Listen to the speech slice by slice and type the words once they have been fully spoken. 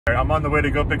I'm on the way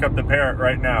to go pick up the parrot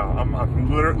right now. I'm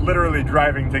literally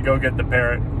driving to go get the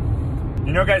parrot.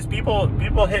 You know, guys, people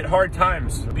hit hard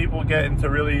times. People get into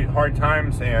really hard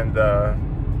times, and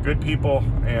good people,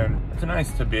 and it's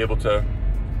nice to be able to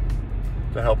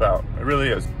help out. It really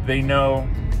is. They know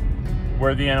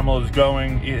where the animal is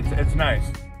going. It's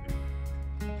nice.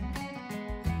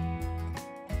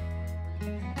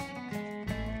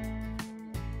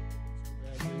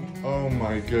 Oh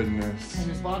my goodness.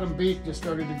 And his bottom beak just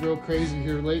started to grow crazy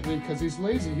here lately because he's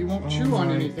lazy. He won't chew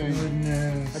on anything.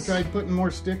 Goodness. I tried putting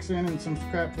more sticks in and some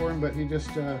crap for him, but he just,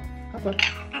 hop up,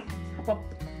 hop up.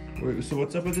 Wait, so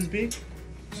what's up with his beak?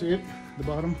 See it? The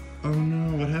bottom? Oh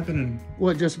no, what happened? Well,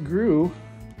 it just grew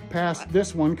past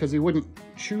this one because he wouldn't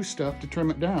chew stuff to trim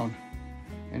it down.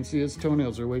 And see, his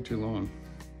toenails are way too long.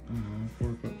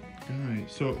 Poor guy.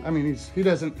 So, I mean, he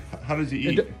doesn't... How does he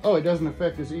eat? It doesn't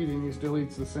affect his eating. He still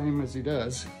eats the same as he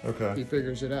does. Okay. He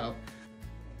figures it out.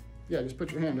 Yeah, just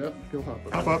put your hand up. He'll hop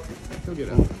up. Hop up. He'll get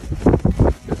up.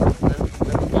 Just let him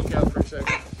peek out for a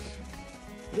second.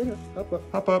 Get up. Hop up.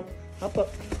 Hop up. Hop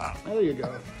up. There you go.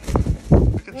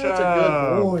 Good That's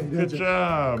job. a good boy. Good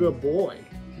job. Good boy.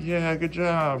 Yeah, good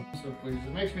job. I'm so pleased.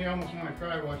 It makes me almost want to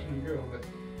cry watching him go, but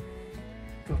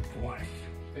Good boy.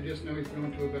 I just know he's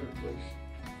going to a better place.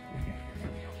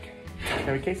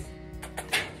 Have a case?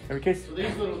 Have a case? So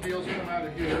these little deals come out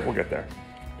of here. We'll get there.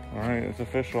 All right, it's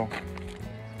official.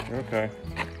 You're okay.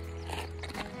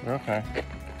 You're okay.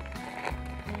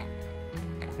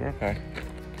 You're okay.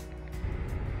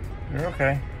 You're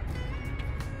okay.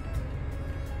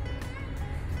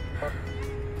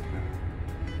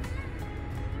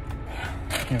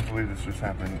 I can't believe this just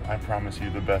happened. I promise you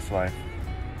the best life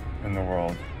in the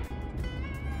world.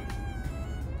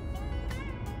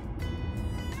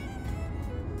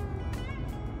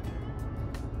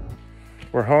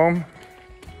 We're home.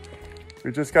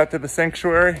 We just got to the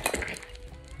sanctuary.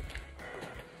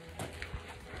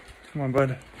 Come on,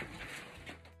 bud.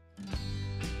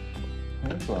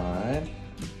 Hey, bud.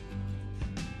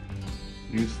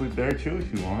 You can sleep there too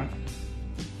if you want.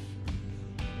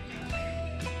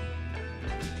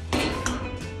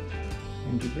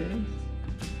 And your bed.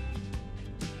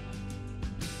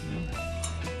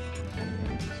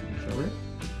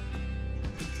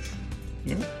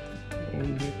 Yeah. Oh,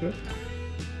 you good?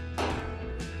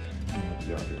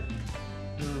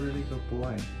 You're a really good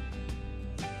boy.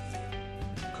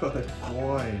 Good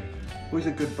boy. Who's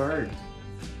a good bird?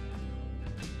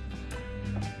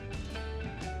 I'm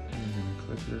gonna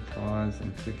clip your claws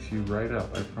and fix you right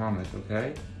up, I promise,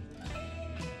 okay?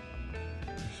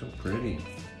 You're so pretty.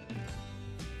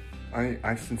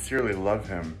 I sincerely love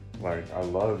him. Like, I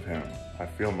love him. I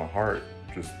feel my heart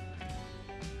just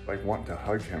like want to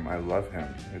hug him. I love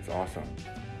him. It's awesome.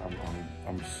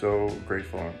 I'm so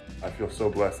grateful. I feel so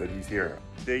blessed that he's here.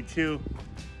 Day two.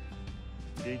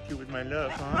 Day two with my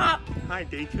love, huh? Hi,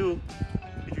 day two.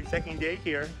 It's your second day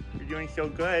here. You're doing so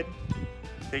good.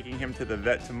 Taking him to the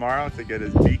vet tomorrow to get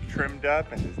his beak trimmed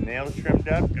up and his nails trimmed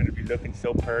up. Gonna be looking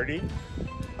so pretty,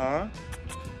 huh?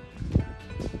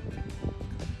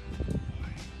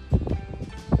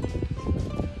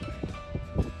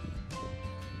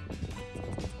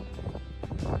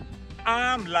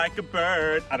 I'm like a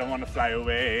bird, I don't want to fly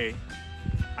away.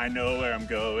 I know where I'm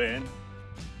going.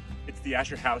 It's the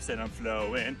Asher house and I'm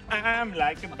flowing. I'm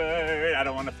like a bird, I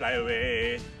don't want to fly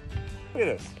away. Look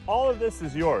at this, all of this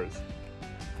is yours.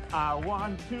 I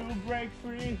want to break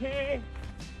free.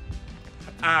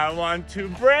 I want to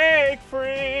break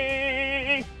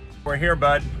free. We're here,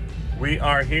 bud. We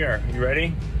are here. You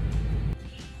ready?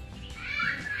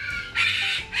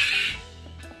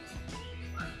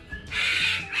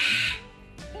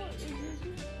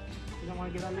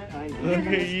 Look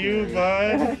at you,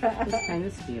 bud. It's kind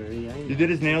of scary. You did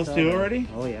his nails too already?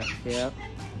 Oh yeah. Yep.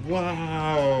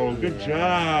 Wow, good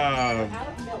job.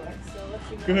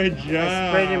 Good job. I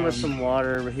sprayed him with some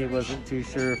water, but he wasn't too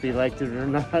sure if he liked it or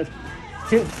not.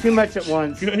 Too much at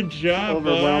once. Good job,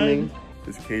 overwhelming. Bud.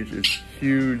 This cage is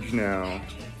huge now.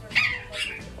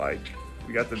 Like,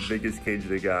 we got the biggest cage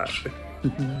they got.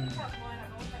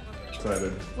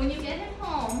 Excited. When you get him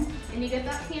home and you get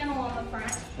that panel on the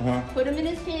front, put him in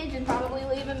his cage and probably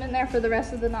leave him in there for the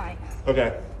rest of the night.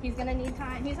 Okay. He's gonna need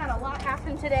time. He's had a lot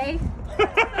happen today.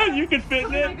 You can fit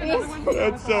in it?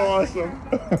 That's so awesome.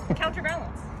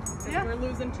 Counterbalance. Yeah. We're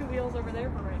losing 2 wheels over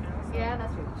there for right now. So. Yeah,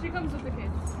 that's true. She comes with the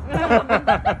cage.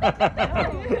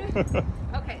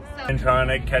 Okay, so. And trying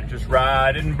to catch us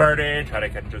riding birdie, try to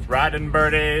catch us riding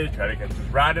birdie, try to catch us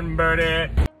riding birdie.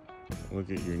 Look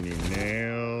at your new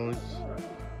nails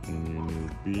and your new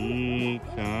beak,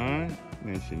 huh?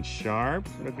 Nice and sharp.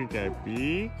 Look at that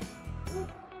beak.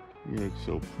 You look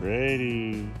so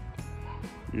pretty.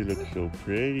 You look so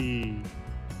pretty.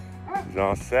 He's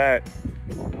all set.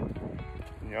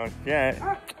 You all set.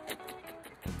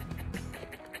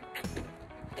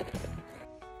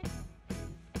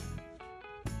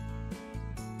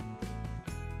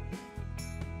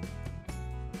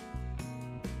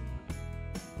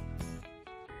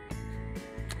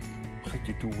 What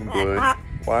you doing, bud?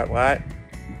 What?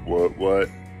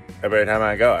 Every time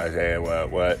I go, I say,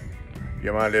 what?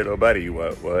 You're my little buddy,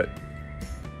 what?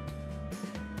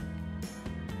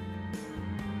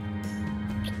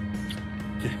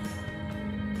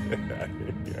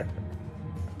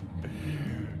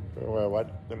 Well, watch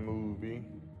the movie.